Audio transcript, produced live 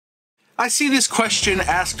I see this question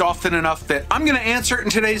asked often enough that I'm going to answer it in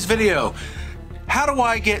today's video. How do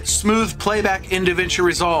I get smooth playback in Davinci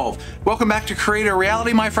Resolve? Welcome back to Creator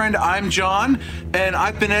Reality, my friend. I'm John, and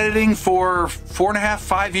I've been editing for 4.5,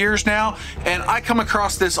 5 years now, and I come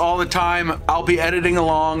across this all the time. I'll be editing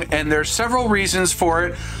along, and there's several reasons for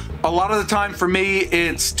it. A lot of the time for me,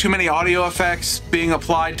 it's too many audio effects being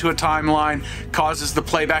applied to a timeline causes the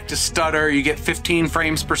playback to stutter. You get 15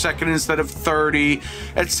 frames per second instead of 30,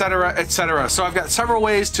 etc., etc. So I've got several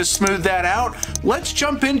ways to smooth that out. Let's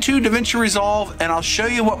jump into Davinci Resolve and I'll show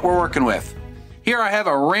you what we're working with. Here I have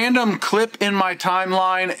a random clip in my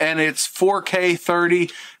timeline and it's 4K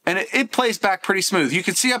 30 and it plays back pretty smooth. You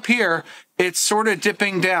can see up here, it's sort of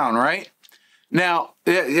dipping down, right? Now,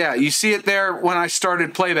 yeah, you see it there when I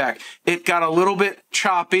started playback. It got a little bit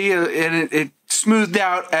choppy and it smoothed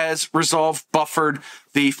out as Resolve buffered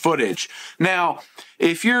the footage. Now,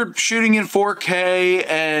 if you're shooting in 4K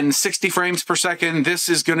and 60 frames per second, this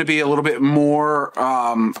is going to be a little bit more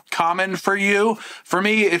common for you. For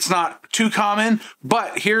me, it's not too common,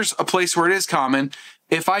 but here's a place where it is common.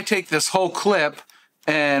 If I take this whole clip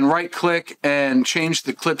and right-click and change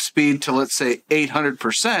the clip speed to, let's say,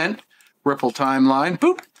 800%, ripple timeline,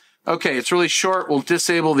 boop. Okay, it's really short. We'll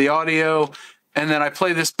disable the audio. And then I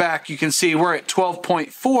play this back. You can see we're at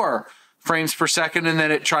 12.4 frames per second, and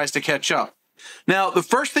then it tries to catch up. Now, the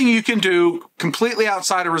first thing you can do completely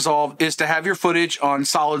outside of Resolve is to have your footage on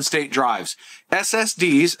solid state drives.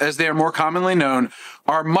 SSDs, as they are more commonly known,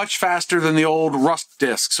 are much faster than the old rust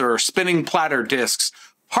discs or spinning platter discs.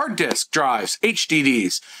 Hard disk drives,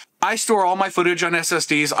 HDDs. I store all my footage on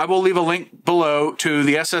SSDs. I will leave a link below to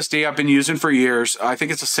the SSD I've been using for years. I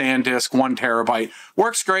think it's a SanDisk, 1 terabyte.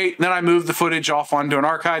 Works great. Then I move the footage off onto an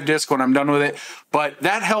archive disk when I'm done with it. But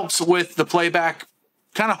that helps with the playback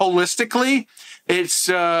kind of holistically. It's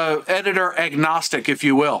editor agnostic, if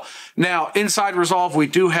you will. Now, inside Resolve, we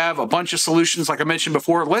do have a bunch of solutions, like I mentioned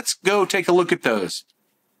before. Let's go take a look at those.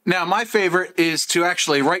 Now, my favorite is to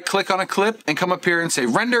actually right-click on a clip and come up here and say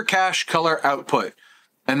Render Cache Color Output.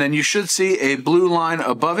 And then you should see a blue line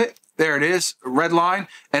above it. There it is, a red line,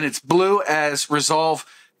 and it's blue as Resolve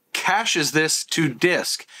caches this to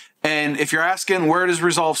disk. And if you're asking where does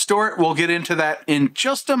Resolve store it, we'll get into that in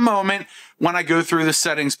just a moment when I go through the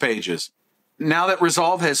settings pages. Now that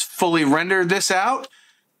Resolve has fully rendered this out,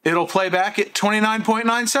 it'll play back at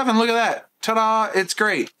 29.97. Look at that. Ta-da, it's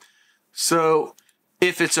great. So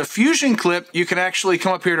if it's a Fusion clip, you can actually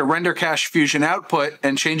come up here to Render Cache Fusion Output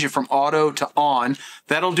and change it from auto to on.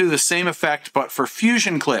 That'll do the same effect, but for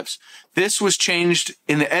Fusion clips. This was changed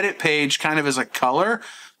in the edit page kind of as a color.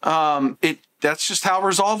 That's just how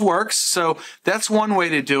Resolve works. So that's one way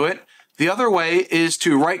to do it. The other way is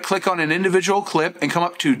to right-click on an individual clip and come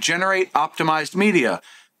up to Generate Optimized Media.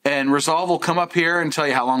 And Resolve will come up here and tell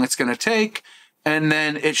you how long it's going to take, and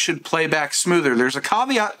then it should play back smoother. There's a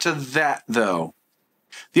caveat to that, though.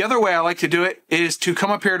 The other way I like to do it is to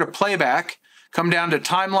come up here to playback, come down to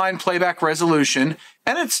timeline playback resolution,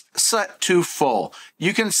 and it's set to full.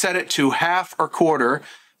 You can set it to half or quarter,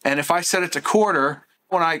 and if I set it to quarter,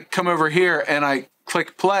 when I come over here and I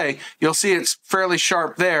click play, you'll see it's fairly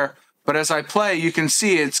sharp there, but as I play, you can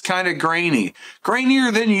see it's kind of grainy.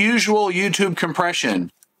 Grainier than usual YouTube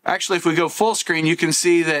compression. Actually, if we go full screen, you can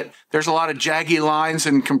see that there's a lot of jaggy lines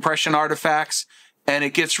and compression artifacts, and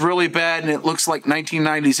it gets really bad and it looks like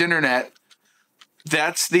 1990s internet.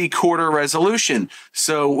 That's the quarter resolution.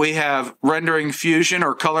 So we have rendering fusion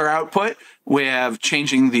or color output. We have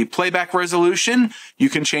changing the playback resolution. You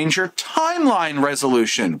can change your timeline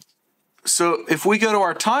resolution. So if we go to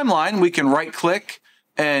our timeline, we can right click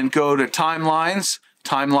and go to timelines,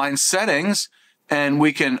 timeline settings, and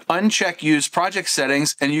we can uncheck use project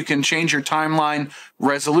settings and you can change your timeline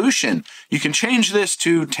resolution. You can change this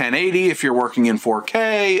to 1080 if you're working in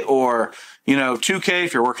 4K or 2K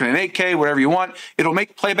if you're working in 8K, whatever you want. It'll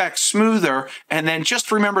make playback smoother, and then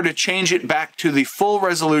just remember to change it back to the full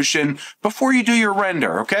resolution before you do your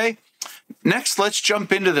render, okay? Next, let's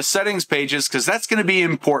jump into the settings pages because that's going to be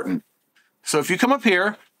important. So if you come up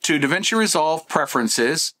here to Davinci Resolve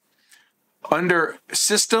Preferences, under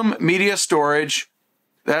System Media Storage,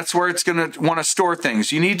 that's where it's going to want to store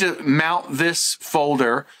things. You need to mount this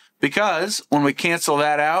folder because when we cancel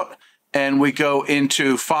that out and we go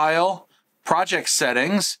into File, Project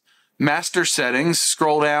Settings, Master Settings,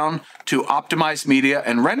 scroll down to Optimize Media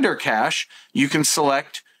and Render Cache, you can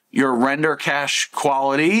select your render cache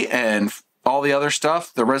quality and all the other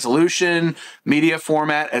stuff, the resolution, media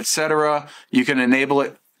format, etc. You can enable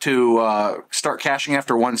it to start caching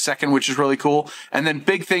after 1 second, which is really cool. And then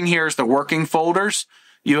big thing here is the working folders.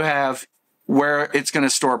 You have where it's going to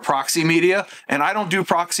store proxy media, and I don't do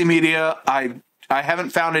proxy media. I haven't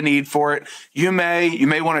found a need for it. You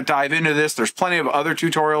may want to dive into this. There's plenty of other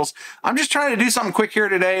tutorials. I'm just trying to do something quick here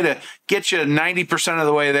today to get you 90% of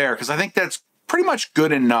the way there, because I think that's pretty much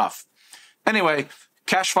good enough. Anyway,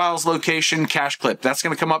 cache files, location, cache clip. That's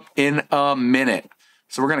going to come up in a minute.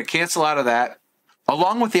 So we're going to cancel out of that.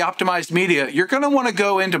 Along with the optimized media, you're going to want to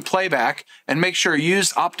go into playback and make sure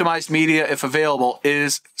use optimized media if available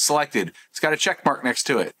is selected. It's got a check mark next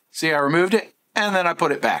to it. See, I removed it and then I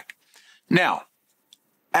put it back. Now,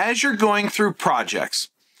 as you're going through projects,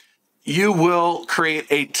 you will create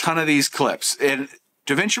a ton of these clips, and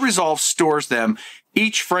Davinci Resolve stores them.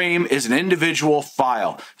 Each frame is an individual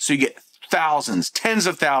file. So you get thousands, tens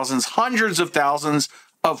of thousands, hundreds of thousands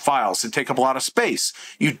of files that take up a lot of space.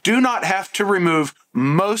 You do not have to remove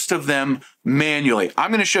most of them manually.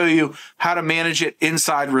 I'm going to show you how to manage it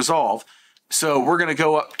inside Resolve. So we're going to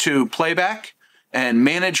go up to Playback and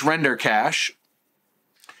Manage Render Cache.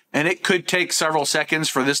 And it could take several seconds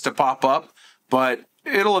for this to pop up, but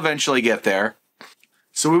it'll eventually get there.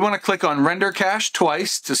 So we want to click on Render Cache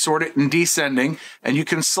twice to sort it in descending, and you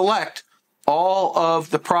can select all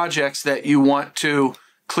of the projects that you want to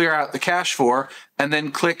clear out the cache for, and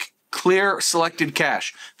then click Clear Selected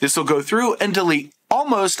Cache. This will go through and delete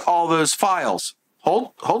almost all those files.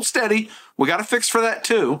 Hold steady. We got to fix for that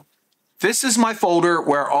too. This is my folder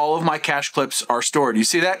where all of my cache clips are stored. You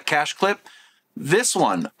see that cache clip? This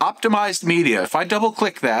one, optimized media. If I double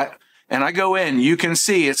click that and I go in, you can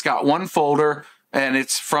see it's got one folder and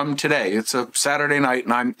it's from today. It's a Saturday night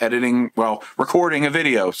and I'm recording a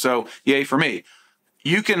video. So yay for me.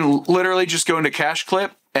 You can literally just go into cache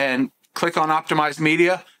clip and click on optimized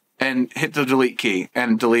media and hit the delete key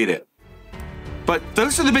and delete it. But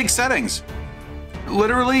those are the big settings.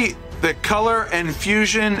 Literally the color and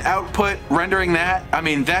fusion output, rendering that, I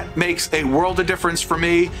mean, that makes a world of difference for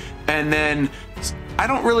me. And then I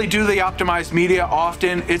don't really do the optimized media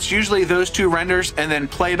often. It's usually those two renders and then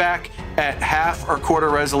playback at half or quarter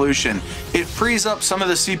resolution. It frees up some of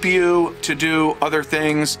the CPU to do other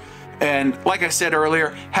things. And like I said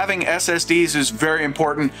earlier, having SSDs is very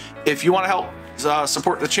important. If you want to help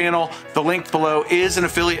support the channel, the link below is an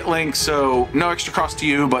affiliate link, so no extra cost to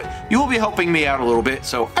you, but you will be helping me out a little bit,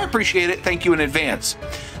 so I appreciate it. Thank you in advance.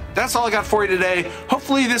 That's all I got for you today.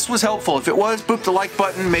 Hopefully this was helpful. If it was, boop the like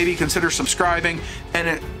button, maybe consider subscribing,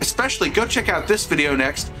 and especially go check out this video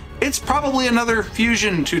next. It's probably another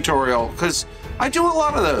Fusion tutorial, because I do a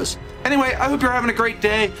lot of those. Anyway, I hope you're having a great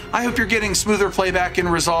day. I hope you're getting smoother playback in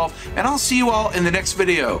Resolve, and I'll see you all in the next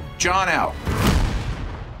video. John out.